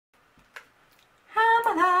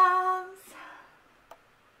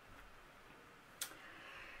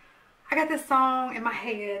got this song in my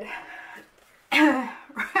head. My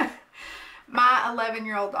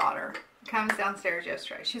 11-year-old daughter comes downstairs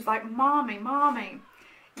yesterday. She's like, Mommy, Mommy.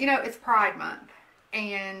 You know, it's Pride Month.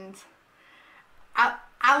 And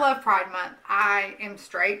I love Pride Month. I am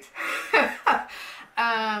straight. But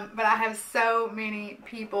I have so many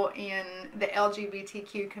people in the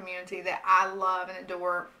LGBTQ community that I love and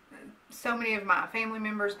adore. So many of my family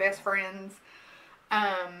members, best friends.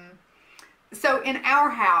 So in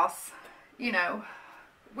our house, you know,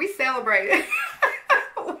 we celebrate it.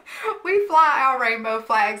 We fly our rainbow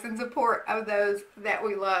flags in support of those that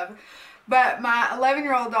we love. But my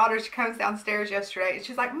 11-year-old daughter, she comes downstairs yesterday and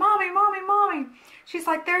she's like, Mommy, Mommy, Mommy. She's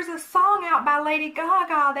like, there's a song out by Lady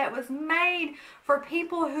Gaga that was made for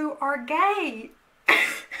people who are gay.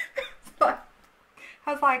 I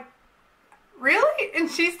was like, really? And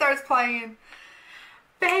she starts playing,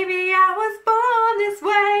 Baby, I was born this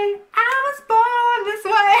way. I was born this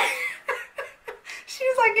way. She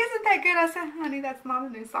was like, isn't that good? I said, honey, that's not a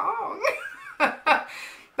new song.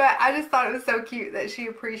 But I just thought it was so cute that she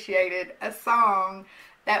appreciated a song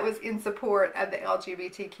that was in support of the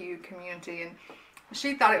LGBTQ community. And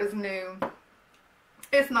she thought it was new.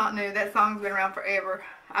 It's not new. That song's been around forever.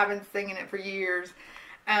 I've been singing it for years.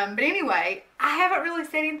 But anyway, I haven't really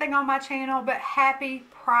said anything on my channel, but happy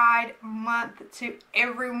Pride Month to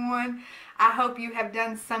everyone. I hope you have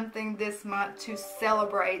done something this month to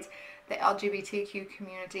celebrate the LGBTQ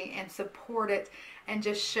community and support it and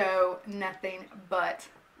just show nothing but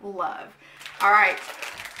love. All right,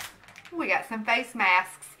 we got some face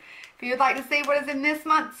masks. If you'd like to see what is in this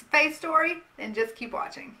month's face story, then just keep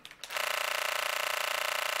watching.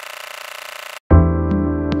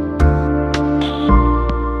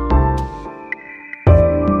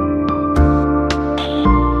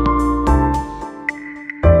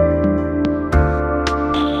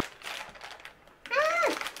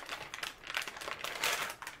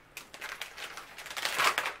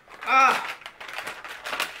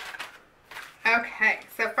 Okay,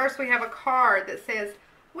 so first we have a card that says,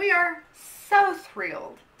 we are so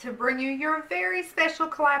thrilled to bring you your very special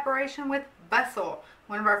collaboration with Bustle,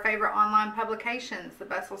 one of our favorite online publications. The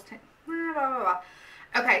Bustle's blah, blah, blah.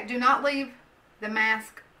 Okay, do not leave the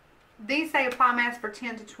mask. These say apply mask for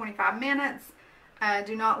 10 to 25 minutes.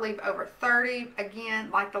 Do not leave over 30.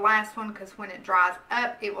 Again, like the last one, because when it dries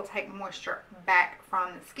up, it will take moisture back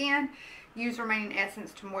from the skin. Use remaining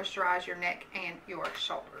essence to moisturize your neck and your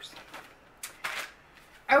shoulders.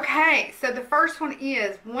 Okay, so the first one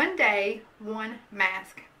is one day, one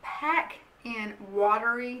mask. Pack in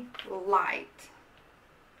watery light.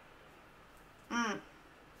 I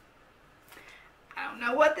don't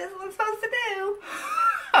know what this one's supposed to do.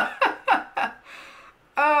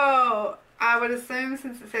 Oh, I would assume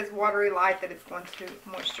since it says watery light that it's going to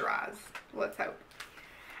moisturize. Let's hope.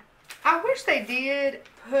 I wish they did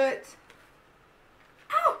put...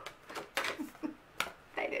 Oh!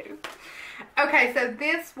 They do. Okay, so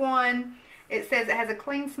this one, it says it has a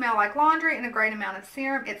clean smell like laundry and a great amount of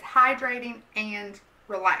serum. It's hydrating and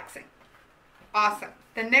relaxing. Awesome.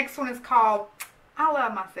 The next one is called I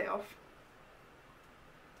Love Myself.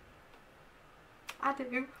 I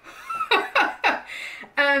do.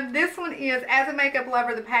 This one is, as a makeup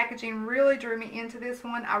lover, the packaging really drew me into this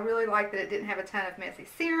one. I really liked that it didn't have a ton of messy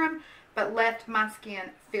serum, but left my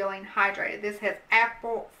skin feeling hydrated. This has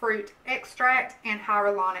apple fruit extract and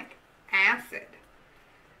hyaluronic acid.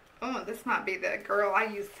 Oh, this might be the girl I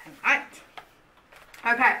use tonight.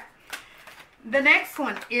 Okay. The next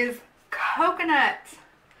one is coconut.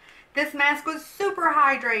 This mask was super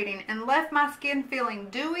hydrating and left my skin feeling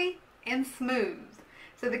dewy and smooth.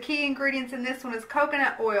 So the key ingredients in this one is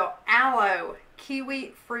coconut oil, aloe,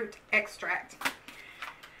 kiwi fruit extract.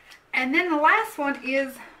 And then the last one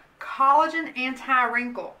is collagen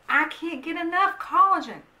anti-wrinkle. I can't get enough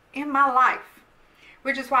collagen in my life,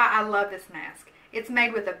 which is why I love this mask. It's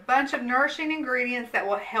made with a bunch of nourishing ingredients that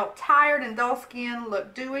will help tired and dull skin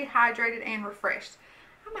look dewy, hydrated, and refreshed.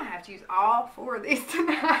 I might have to use all 4 of these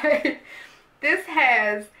tonight. This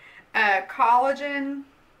has collagen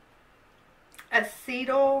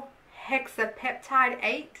acetyl hexapeptide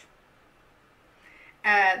 8.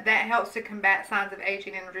 That helps to combat signs of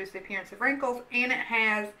aging and reduce the appearance of wrinkles. And it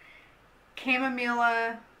has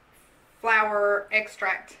chamomilla flower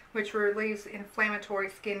extract, which relieves inflammatory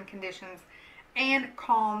skin conditions and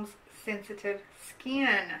calms sensitive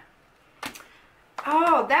skin.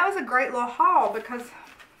 Oh, that was a great little haul because,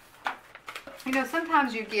 you know,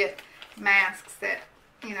 sometimes you get masks that,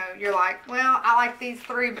 you know, you're like, well, I like these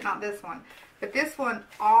 3, but not this one. But this one,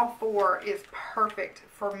 all 4, is perfect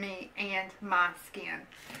for me and my skin.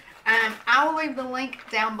 I will leave the link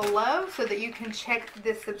down below so that you can check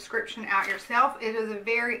this subscription out yourself. It is a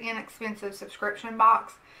very inexpensive subscription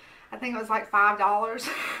box. I think it was like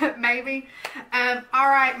 $5 maybe.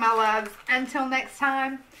 Alright, my loves, until next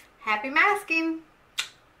time, happy masking.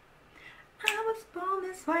 I was born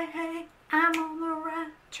this way, hey, I'm on the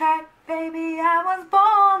right track, baby, I was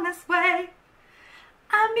born this way.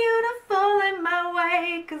 I'm beautiful in my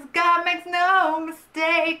way, 'cause God makes no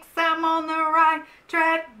mistakes. I'm on the right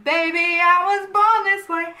track, baby, I was born this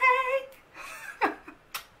way, hey.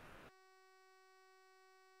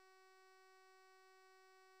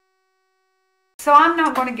 So I'm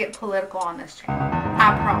not going to get political on this channel,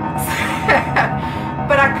 I promise.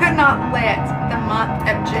 But I could not let the month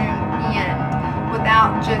of June end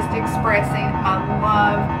without just expressing my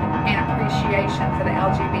love and appreciation for the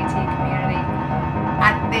LGBT community.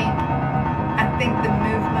 I think the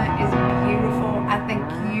movement is beautiful. I think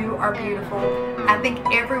you are beautiful. I think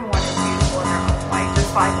everyone is beautiful in their own way, just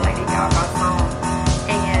like Lady Gaga's song.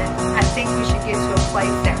 And I think we should get to a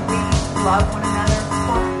place that we love one another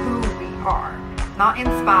for who we are. Not in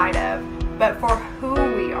spite of, but for who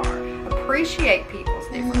we are. Appreciate people's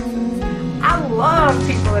differences. I love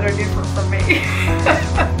people that are different from me.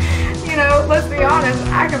 You know, let's be honest,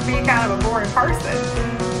 I can be kind of a boring person.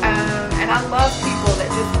 And I love people that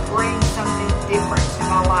just bring something different to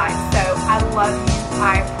my life. So I love you,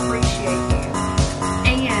 I appreciate you,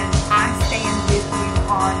 and I stand with you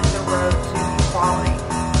on the road to equality.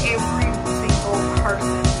 Every single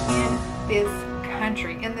person in this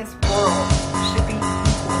country, in this world, should be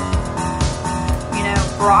equal. You know,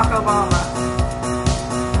 Barack Obama.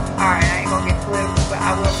 Alright, I ain't gonna get political, but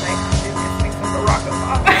I will say I do miss me some Barack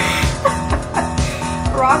Obama.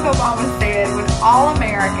 Barack Obama said, when all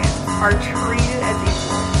Americans are treated as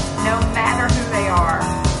equal, no matter who they are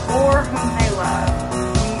or whom they love,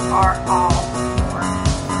 we are all more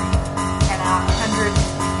free. And I 110%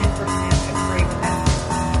 agree with that.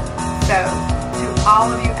 So, to all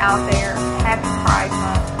of you out there, happy Pride